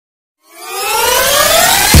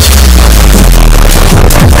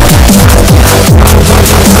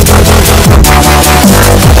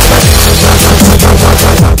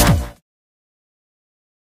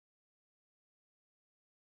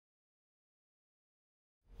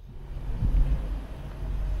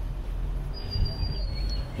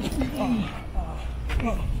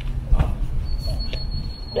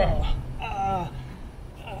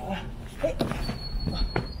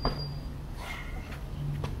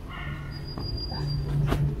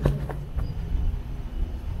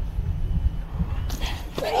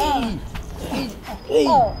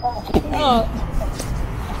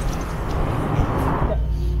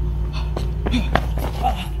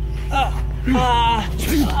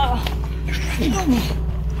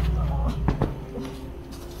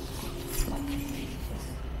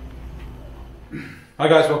Hi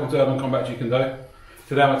guys, welcome to Urban Combat Jeet Kune Do.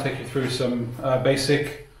 Today I'm going to take you through some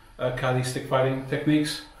basic Kali stick fighting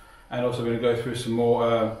techniques, and also we're going to go through some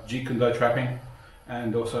more Jeet Kune Do trapping,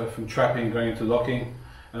 and also from trapping going into locking,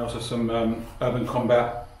 and also some urban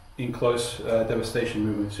combat in close devastation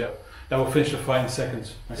movements. Yeah, that will finish the fight in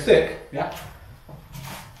seconds. Okay. Stick, yeah.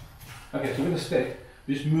 Okay, so with the stick,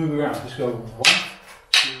 you just move around. Just go 1,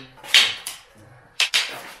 2, 3.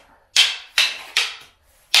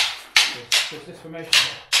 Just this formation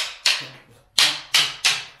here.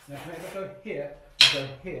 Now if I go here, I go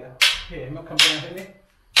here, here. I'm not coming down here.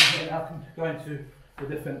 And here I can go into the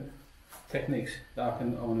different techniques that I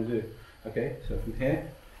want to do. Okay, so from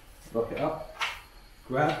here, lock it up,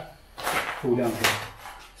 grab, pull down here.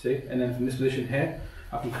 See, and then from this position here,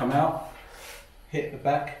 I can come out, hit the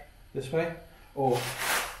back this way, or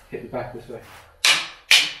hit the back this way.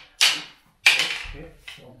 Here,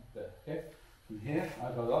 there. Okay. From here,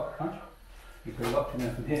 I go lock, punch. You go lock, and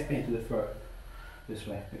then from here into the throat this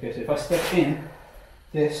way. Okay, so if I step in,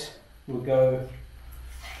 this will go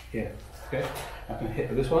here. Okay, I can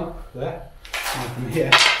hit this one there, and from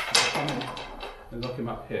here, I can come in and lock him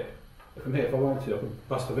up here. But from here, if I wanted to, I can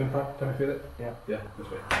bust the windpipe. Can you feel it? Yeah. Yeah, this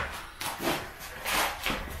way.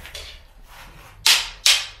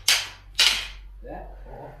 There,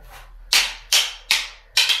 or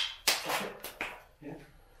stop it. Here,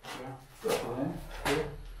 around, here,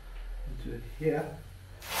 into here.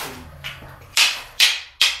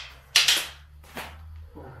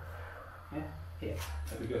 Yeah, here.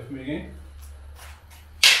 There we go for me again.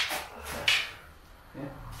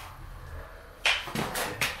 Yeah.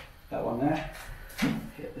 That one there.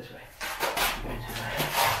 Hit this way.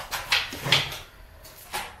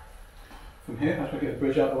 From here, I'm just going to get the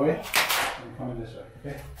bridge out of the way and come in this way.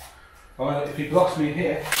 Okay. Alright, if he blocks me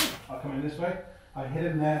here, I'll come in this way. I hit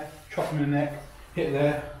him there, chop him in the neck, hit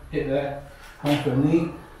there, come for a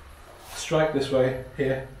knee, strike this way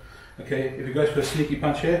here. Okay, if he goes for a sneaky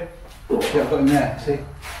punch here, yeah, I've got him there, see?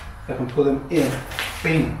 I can pull him in,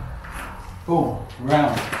 bing, boom,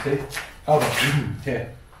 round, see? Over,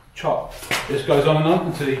 here, chop. This goes on and on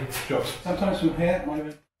until he drops. Sometimes from here, it might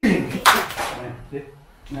even bing, see?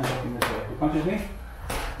 Now looking this way. He punches me,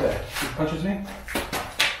 there. He punches me,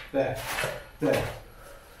 there, there,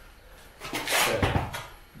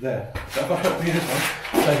 there. So if I shot me this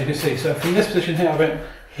one, as you can see, so from this position here, I went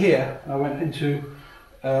here, I went into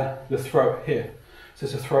the throat here. So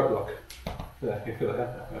it's a throat lock. There, you feel like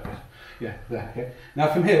that? Okay. Yeah, there, okay. Now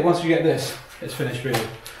from here, once you get this, it's finished really.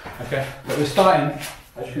 Okay, but we're starting,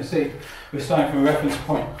 as you can see, we're starting from a reference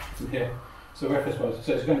point from here. So reference point,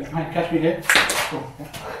 so it's going to try and catch me here. Oh,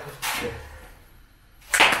 yeah.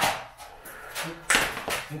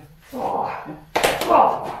 Yeah. Oh, yeah.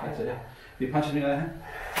 Oh, that's it. If he punches me there,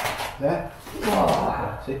 there,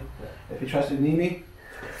 see? If he tries to knee me,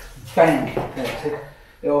 bang, there, see?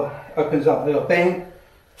 It all opens up, little bang,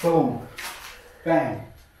 boom, bang.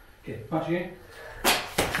 Okay, punch again,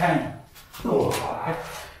 bang. Okay.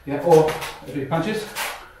 Yeah, or if he punches,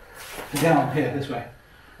 down here this way,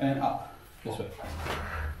 and up this way.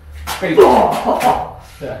 Bang.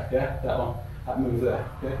 There, yeah, that one, that move there.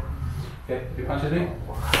 Okay, okay. If he punches me,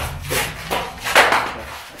 okay.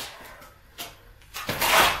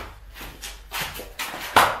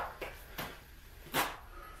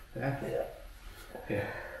 There. Yeah.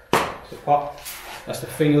 So pop, that's the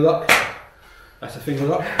finger lock, that's the finger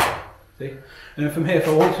lock, see? And then from here, if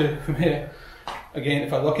I want to, from here, again,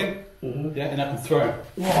 if I lock him, yeah, and I can throw him.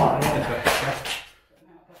 Yeah. This way,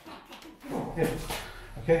 yeah.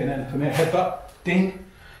 Okay, and then from here, headbutt, ding,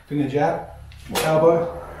 finger jab,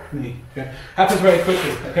 elbow, knee, okay? Happens very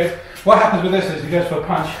quickly, okay? What happens with this is he goes for a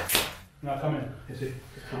punch, now come in, you see?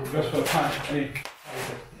 He goes for a punch, and he,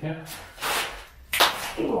 yeah?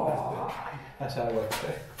 That's how it works,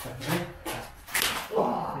 okay?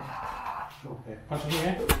 Okay, punch me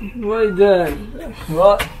here. What are you doing?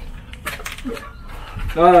 What?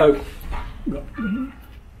 No.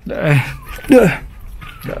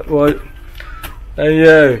 What? Hey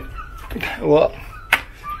you. What?